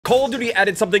Call of Duty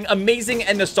added something amazing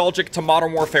and nostalgic to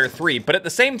Modern Warfare 3, but at the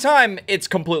same time, it's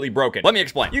completely broken. Let me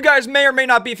explain. You guys may or may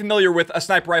not be familiar with a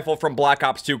sniper rifle from Black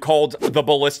Ops 2 called the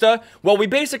Ballista. Well, we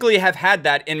basically have had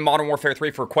that in Modern Warfare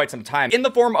 3 for quite some time in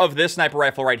the form of this sniper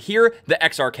rifle right here, the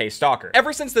XRK Stalker.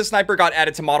 Ever since this sniper got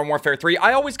added to Modern Warfare 3,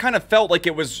 I always kind of felt like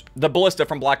it was the Ballista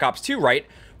from Black Ops 2, right?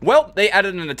 Well, they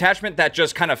added an attachment that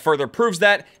just kind of further proves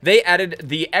that. They added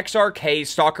the XRK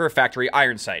Stalker factory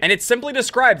iron sight, and it's simply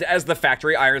described as the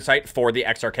factory iron sight for the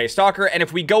XRK Stalker. And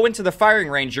if we go into the firing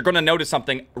range, you're going to notice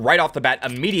something right off the bat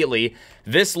immediately.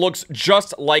 This looks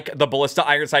just like the Ballista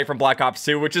iron sight from Black Ops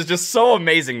 2, which is just so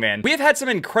amazing, man. We have had some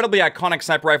incredibly iconic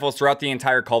sniper rifles throughout the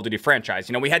entire Call of Duty franchise.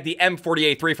 You know, we had the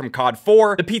M40A3 from COD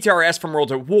 4, the PTRS from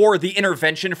World at War, the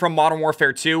Intervention from Modern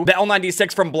Warfare 2, the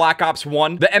L96 from Black Ops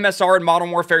 1, the MSR in Modern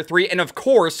Warfare 3, and of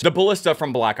course, the Ballista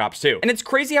from Black Ops 2. And it's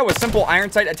crazy how a simple iron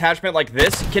sight attachment like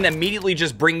this can immediately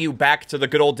just bring you back to the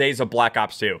good old days of Black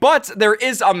Ops 2. But there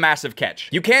is a massive catch.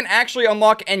 You can't actually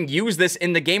unlock and use this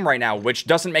in the game right now, which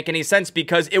doesn't make any sense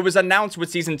because it was announced with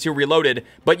Season 2 Reloaded,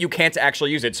 but you can't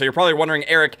actually use it. So you're probably wondering,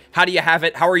 Eric, how do you have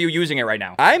it? How are you using it right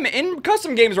now? I'm in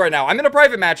custom games right now. I'm in a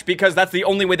private match because that's the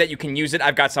only way that you can use it.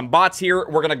 I've got some bots here.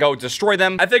 We're gonna go destroy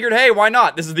them. I figured, hey, why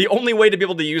not? This is the only way to be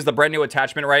able to use the brand new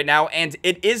attachment right now, and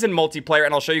it is in multiplayer,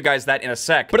 and I'll show you guys that in a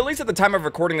sec. But at least at the time of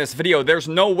recording this video, there's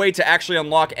no way to actually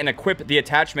unlock and equip the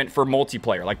attachment for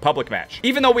multiplayer, like public match.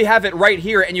 Even though we have it right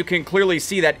here, and you can clearly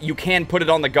see that you can put it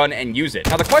on the gun and use it.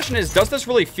 Now, the question is, does this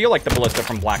really feel like the Ballista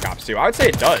from Black Ops 2? I would say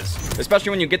it does,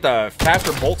 especially when you get the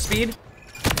faster bolt speed.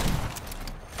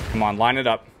 Come on, line it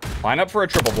up. Line up for a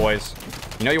triple, boys.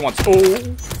 You know you want...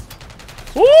 Oh!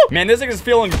 Woo! Man, this thing is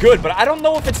feeling good, but I don't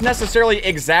know if it's necessarily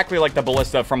exactly like the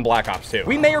Ballista from Black Ops 2.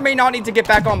 We may or may not need to get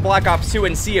back on Black Ops 2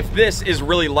 and see if this is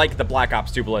really like the Black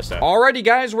Ops 2 Ballista. Alrighty,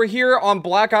 guys, we're here on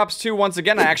Black Ops 2 once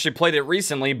again. I actually played it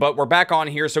recently, but we're back on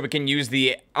here so we can use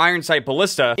the iron sight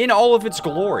Ballista in all of its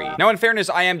glory. Now, in fairness,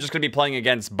 I am just going to be playing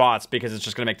against bots because it's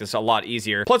just going to make this a lot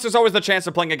easier. Plus, there's always the chance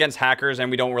of playing against hackers,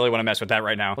 and we don't really want to mess with that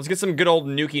right now. Let's get some good old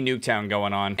Nuki Nuketown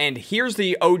going on. And here's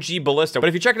the OG Ballista. But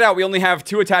if you check it out, we only have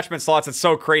 2 attachment slots. It's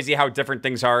so crazy how different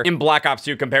things are in Black Ops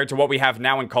 2 compared to what we have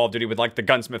now in Call of Duty with like the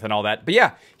gunsmith and all that. But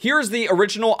yeah, here's the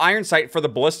original iron sight for the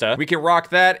Ballista. We can rock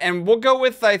that, and we'll go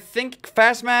with, I think,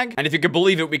 fast mag. And if you could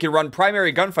believe it, we can run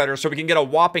primary gunfighter so we can get a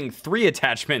whopping 3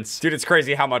 attachments. Dude, it's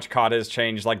crazy how much COD has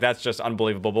changed. Like, that's just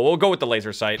unbelievable. But we'll go with the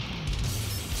laser sight.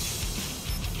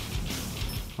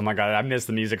 Oh my god, I miss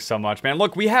the music so much, man.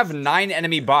 Look, we have 9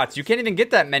 enemy bots. You can't even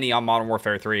get that many on Modern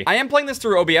Warfare 3. I am playing this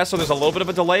through OBS, so there's a little bit of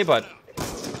a delay, but...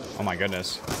 Oh my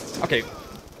goodness. Okay.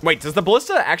 Wait, does the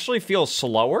Ballista actually feel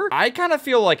slower? I kind of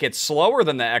feel like it's slower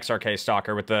than the XRK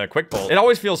Stalker with the quick bolt. It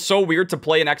always feels so weird to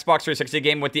play an Xbox 360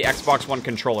 game with the Xbox One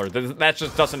controller. That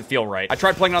just doesn't feel right. I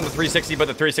tried playing it on the 360, but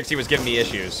the 360 was giving me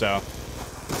issues, so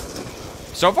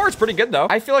far, it's pretty good, though.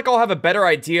 I feel like I'll have a better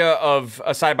idea of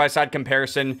a side-by-side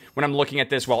comparison when I'm looking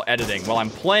at this while editing. While I'm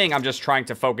playing, I'm just trying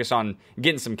to focus on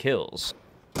getting some kills.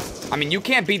 I mean, you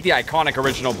can't beat the iconic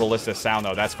original Ballista sound,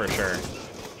 though, that's for sure.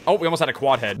 Oh, we almost had a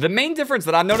quad head. The main difference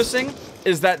that I'm noticing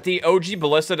is that the OG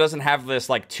Ballista doesn't have this,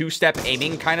 like, 2-step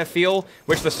aiming kind of feel,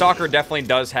 which the Stalker definitely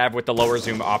does have with the lower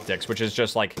zoom optics, which is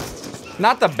just, like,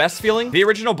 not the best feeling. The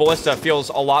original Ballista feels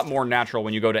a lot more natural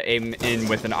when you go to aim in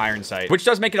with an iron sight, which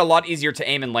does make it a lot easier to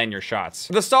aim and land your shots.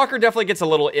 The Stalker definitely gets a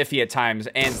little iffy at times,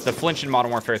 and the flinch in Modern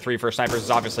Warfare 3 for snipers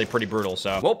is obviously pretty brutal,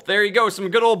 so. Well, there you go. Some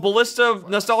good old Ballista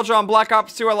nostalgia on Black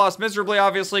Ops 2. I lost miserably,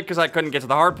 obviously, because I couldn't get to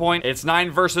the hard point. It's 9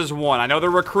 versus 1. I know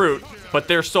they're recruit, but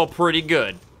they're still pretty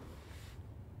good.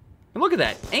 And look at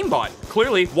that. Aimbot.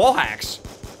 Clearly, wall hacks.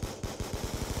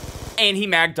 And he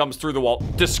mag dumps through the wall.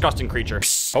 Disgusting creature.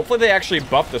 Hopefully they actually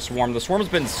buff the Swarm. The Swarm's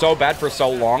been so bad for so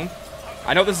long.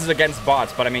 I know this is against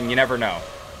bots, but I mean, you never know.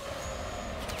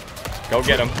 Go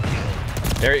get him.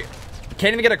 There you...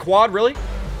 Can't even get a quad, really?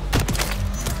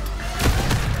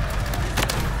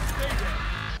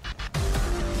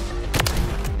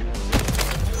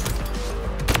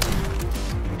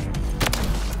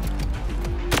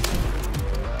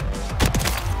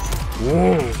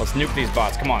 Whoa. Let's nuke these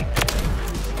bots. Come on.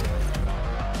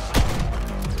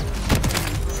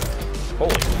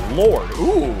 Holy Lord.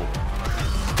 Ooh.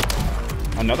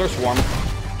 Another swarm.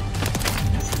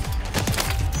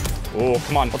 Oh,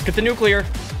 come on. Let's get the nuclear.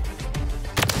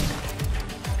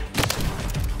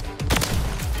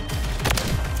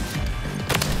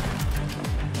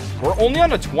 We're only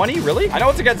on a 20? Really? I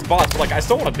know it's against bots, but, like, I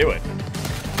still want to do it.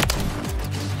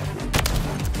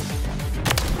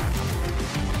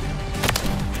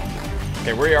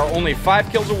 Okay, we are only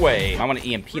 5 kills away. I want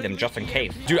to EMP them just in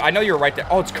case. Dude, I know you're right there.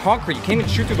 Oh, it's concrete. You can't even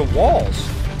shoot through the walls.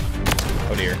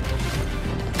 Oh, dear.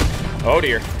 Oh,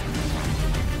 dear.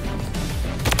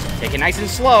 Take it nice and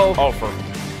slow. Oh, for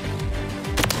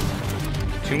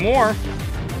 2 more.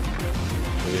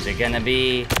 Who's it gonna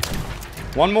be?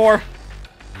 1 more.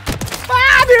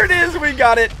 Ah, there it is. We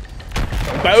got it.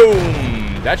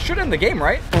 Boom. That should end the game,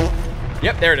 right?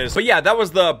 Yep, there it is. But yeah, that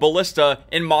was the Ballista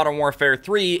in Modern Warfare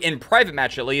 3, in private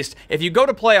match at least. If you go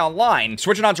to play online,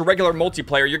 switching on to regular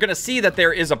multiplayer, you're gonna see that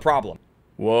there is a problem.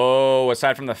 Whoa,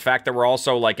 aside from the fact that we're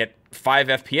also like at 5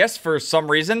 FPS for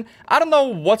some reason. I don't know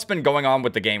what's been going on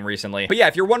with the game recently. But yeah,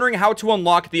 if you're wondering how to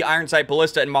unlock the Iron Sight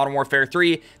Ballista in Modern Warfare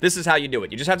 3, this is how you do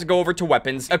it. You just have to go over to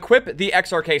weapons, equip the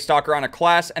XRK Stalker on a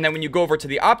class, and then when you go over to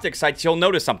the optic sights, you'll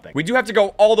notice something. We do have to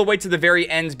go all the way to the very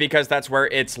end because that's where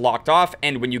it's locked off,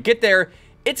 and when you get there,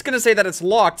 it's gonna say that it's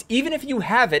locked even if you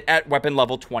have it at weapon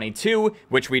level 22,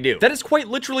 which we do. That is quite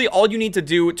literally all you need to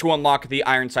do to unlock the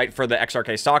Iron Sight for the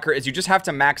XRK Stalker is you just have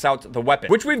to max out the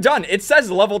weapon, which we've done. It says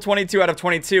level 22 out of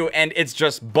 22 and it's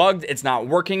just bugged, it's not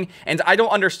working, and I don't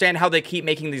understand how they keep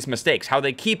making these mistakes, how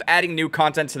they keep adding new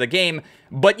content to the game,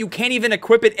 but you can't even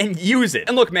equip it and use it.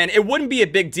 And look, man, it wouldn't be a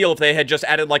big deal if they had just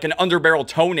added like an underbarrel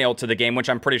toenail to the game, which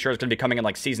I'm pretty sure is gonna be coming in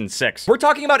like season 6. We're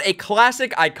talking about a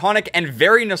classic, iconic, and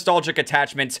very nostalgic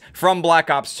attachment from Black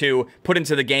Ops 2 put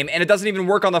into the game, and it doesn't even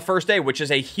work on the first day, which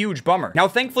is a huge bummer. Now,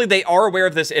 thankfully, they are aware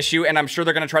of this issue, and I'm sure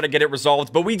they're gonna try to get it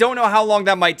resolved, but we don't know how long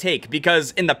that might take,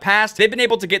 because in the past, they've been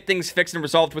able to get things fixed and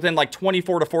resolved within like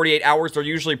 24 to 48 hours. They're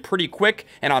usually pretty quick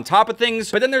and on top of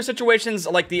things, but then there's situations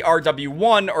like the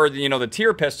RW1 or the, you know, the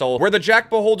tier pistol, where the Jack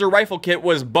Beholder rifle kit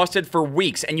was busted for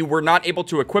weeks, and you were not able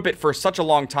to equip it for such a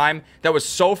long time. That was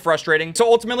so frustrating. So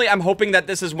ultimately, I'm hoping that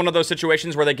this is one of those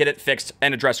situations where they get it fixed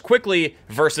and addressed quickly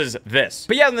versus this.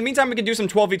 But yeah, in the meantime, we can do some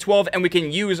 12v12 and we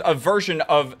can use a version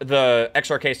of the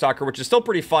XRK Stalker, which is still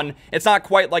pretty fun. It's not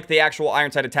quite like the actual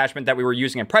Iron Sight attachment that we were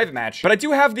using in private match, but I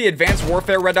do have the Advanced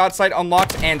Warfare Red Dot sight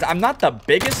unlocked, and I'm not the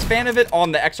biggest fan of it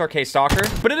on the XRK Stalker,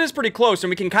 but it is pretty close, and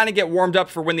we can kind of get warmed up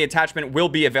for when the attachment will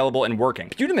be available and working.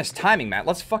 You missed timing, Matt.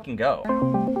 Let's fucking go.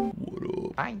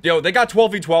 Yo, they got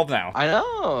 12v12 now. I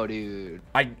know, dude.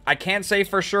 I can't say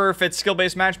for sure if it's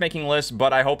skill-based matchmaking list,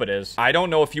 but I hope it is. I don't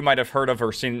know if you might have heard of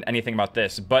or seen anything about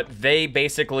this, but they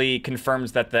basically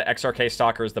confirms that the XRK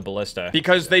Stalker is the Ballista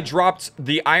because they dropped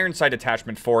the Iron Sight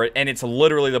attachment for it, and it's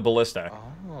literally the Ballista.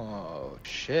 Oh,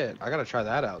 shit. I gotta try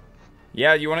that out.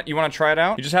 Yeah, you wanna try it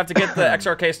out? You just have to get the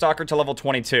XRK Stalker to level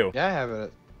 22. Yeah, I have it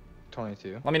at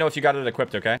 22. Let me know if you got it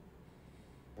equipped, okay?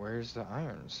 Where's the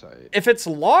Iron Sight? If it's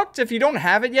locked, if you don't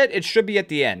have it yet, it should be at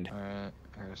the end. Alright,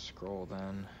 I gotta scroll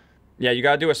then. Yeah, you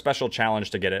gotta do a special challenge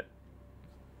to get it.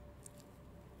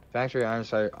 Factory Iron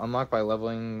Sight unlocked by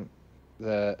leveling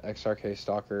the XRK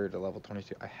Stalker to level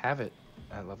 22. I have it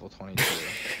at level 22.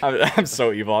 I'm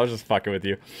so evil. I was just fucking with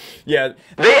you. Yeah.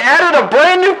 They added a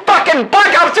brand new fucking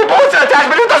Black Ops 2 Ballista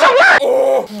attachment. It doesn't work!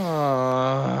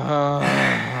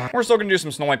 Oh. We're still gonna do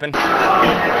some sniping. Okay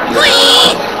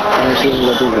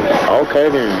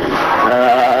then.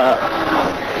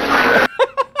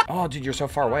 Oh, dude, you're so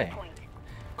far away.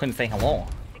 Couldn't say hello.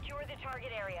 Secure the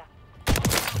target area.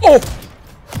 Oh!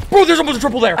 Bro, there's almost a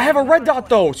triple there. I have a red dot,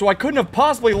 though, so I couldn't have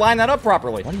possibly lined that up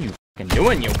properly. What are you fucking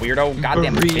doing, you weirdo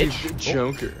goddamn bitch?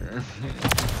 Joker.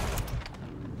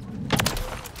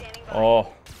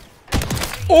 Oh.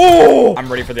 Oh! I'm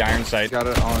ready for the Iron Sight. Got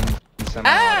it on semi.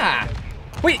 Ah!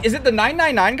 Wait, is it the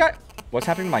 999 guy? What's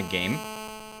happening to my game?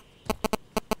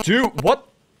 Dude, what?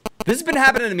 This has been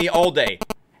happening to me all day.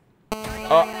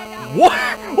 What?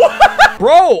 What?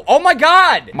 Bro, oh my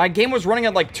god! My game was running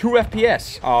at like 2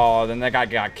 FPS. Oh, then that guy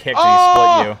got kicked and he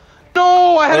split you.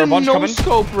 No, I had a bunch coming?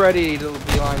 no-scope ready to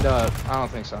be lined up. I don't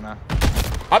think so, now.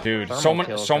 Dude, so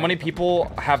many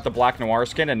people have the Black Noir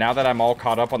skin, and now that I'm all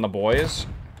caught up on the boys,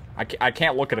 I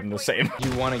can't look at him the same.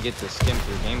 You want to get to skim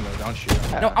through the game, though, don't you?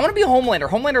 No, I want to be a Homelander.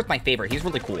 Homelander's my favorite. He's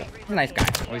really cool. He's a nice guy.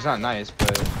 Well, he's not nice,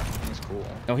 but he's cool.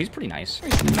 No, he's pretty nice.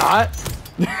 He's not.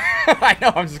 I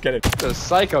know, I'm just kidding. He's a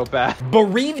psychopath.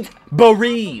 Bereaved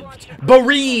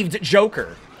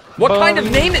Joker. What kind of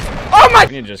name is? Oh my!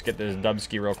 We need to just get this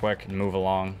dubski real quick and move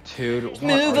along. Dude,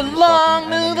 Move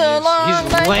along.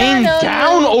 He's laying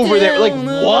down over there. Like,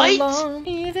 what?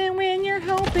 Even when your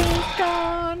hope is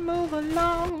gone, move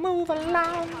along,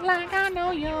 like I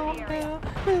know you'll do.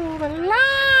 Move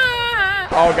along.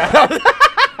 Oh god.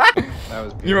 That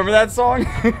was You remember that song?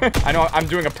 I know I'm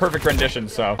doing a perfect rendition,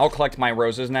 so I'll collect my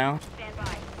roses now.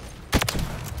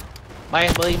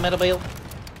 MWIII.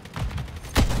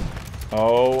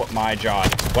 Oh my god.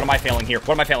 What am I failing here?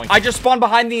 What am I failing? I just spawned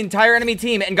behind the entire enemy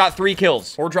team and got 3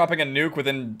 kills. We're dropping a nuke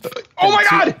within Oh my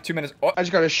god! 2 minutes. Oh. I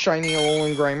just got a shiny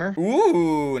Olin Grimer.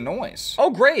 Ooh, nice. Oh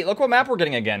great, look what map we're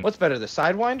getting again. What's better, the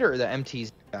Sidewinder or the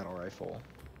MT's battle rifle?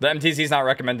 The MTZ's not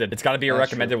recommended. It's got to be a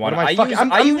recommended one.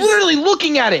 I'm literally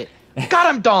looking at it. God,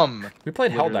 I'm dumb. We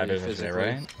played Helldivers today,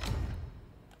 right?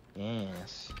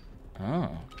 Yes. Oh.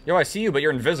 Yo, I see you, but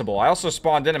you're invisible. I also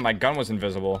spawned in and my gun was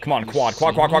invisible. Come on, quad.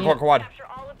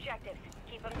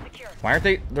 Why aren't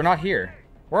they? They're not here.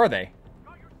 Where are they?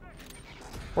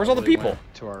 Where's all the people?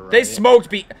 They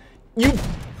smoked me.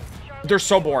 They're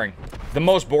so boring. The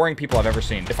most boring people I've ever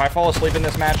seen. If I fall asleep in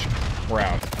this match, we're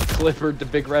out. Clifford the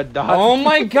big red dot. Oh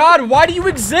my god, why do you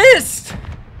exist?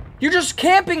 You're just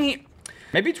camping here.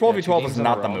 Maybe 12v12 is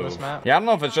not the move. Yeah, I don't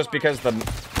know if it's just because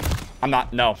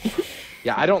no.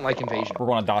 Yeah, I don't like invasion. We're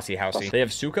going to Dossie Housey. They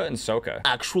have Suka and Soka.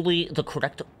 Actually, the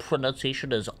correct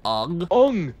pronunciation is Ong.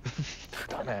 Ong.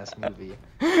 Dumbass movie.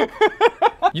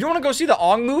 You don't want to go see the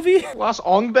Ong movie? Last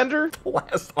Ongbender?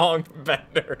 Last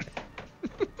Ongbender.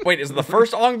 Wait, is it the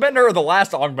first Ongbender or the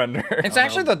last Ongbender? It's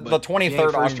actually the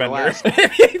 23rd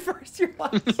Ongbender. First, your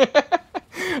last.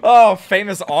 Oh,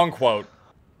 famous Ong quote.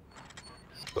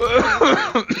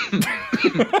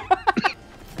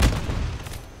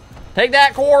 Take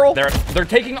that, Coral. They're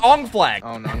taking Ong flag.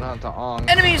 Oh no, not the Ong.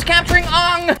 Enemies capturing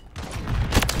Ong.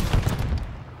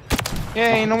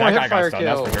 Yay, no more hipfire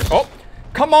kills. Oh,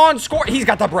 come on, score. He's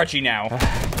got the Brecci now.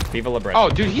 Viva la Brecci. Oh,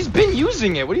 dude, he's been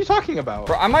using it. What are you talking about?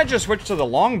 Bro, I might just switch to the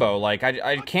longbow. Like,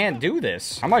 I can't do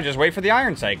this. I might just wait for the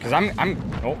iron sight, because I'm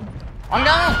down.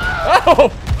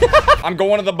 Oh! I'm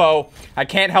going to the bow. I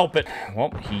can't help it.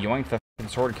 Well, he yoinked the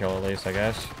sword kill at least, I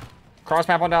guess. Cross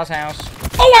map on Das house.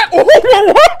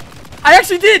 Oh, I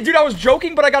actually did, dude. I was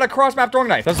joking, but I got a cross map throwing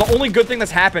knife. That's the only good thing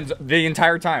that's happened the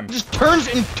entire time. It just turns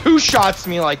and two-shots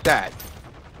me like that.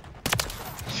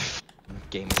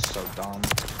 Game is so dumb.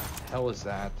 The hell is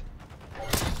that?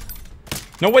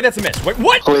 No way, that's a miss. Wait,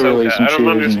 what? I don't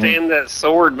understand that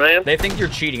sword, man. They think you're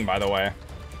cheating, by the way.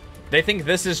 They think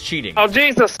this is cheating. Oh,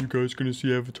 Jesus. You guys gonna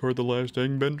see Avatar the Last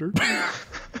Ongbender?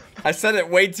 I said it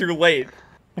way too late.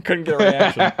 I couldn't get a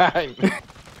reaction.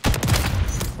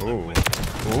 Ooh.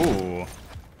 Ooh.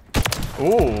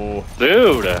 Ooh.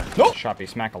 Dude. Nope. Shoppy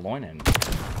smack a loin in.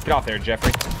 Get off there,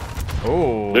 Jeffrey.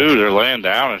 Ooh. Dude, they're laying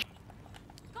down.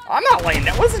 I'm not laying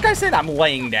down. What does this guy say? I'm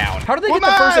laying down. How did they get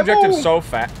the first objective so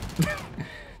fast?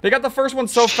 They got the first one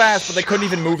so fast, but they couldn't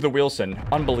even move the Wilson.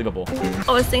 Unbelievable.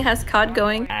 Oh, this thing has COD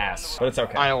going. Ass. But it's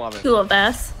okay. I love it. Who love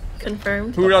ass?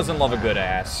 Confirmed. Who doesn't love a good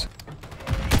ass?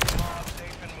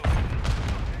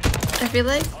 I feel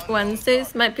like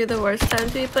Wednesdays might be the worst time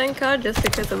to be playing COD just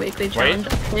because the weekly challenge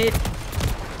update.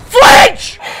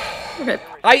 Flinch! Rip.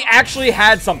 I actually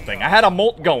had something. I had a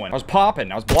molt going. I was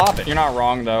popping. I was blopping. You're not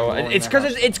wrong though. It's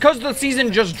because the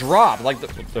season just dropped. Like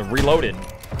the reloaded.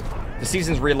 The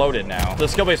season's reloaded now. The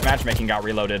skill-based matchmaking got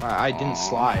reloaded. I didn't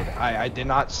slide. I did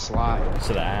not slide.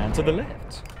 Slide to the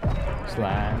left.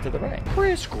 Slide to the right.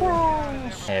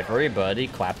 Crisscross. Everybody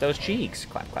clap those cheeks.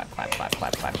 Clap, clap, clap, clap,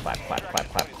 clap, clap, clap, clap, clap,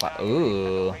 clap, clap.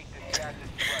 Ooh.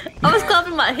 I was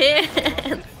clapping my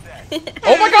hands.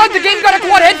 Oh my god, the game's got a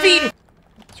quad head feed!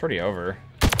 It's already over.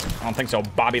 I don't think so,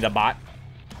 Bobby the bot.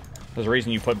 There's a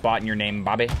reason you put bot in your name,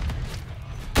 Bobby.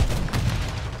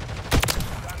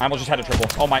 I almost just had a triple.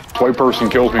 Oh my. White person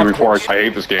kills me before I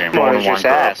hate this game.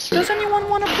 Does anyone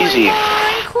want to play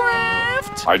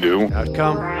Minecraft? I do.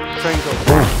 Outcome. Train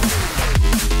goes.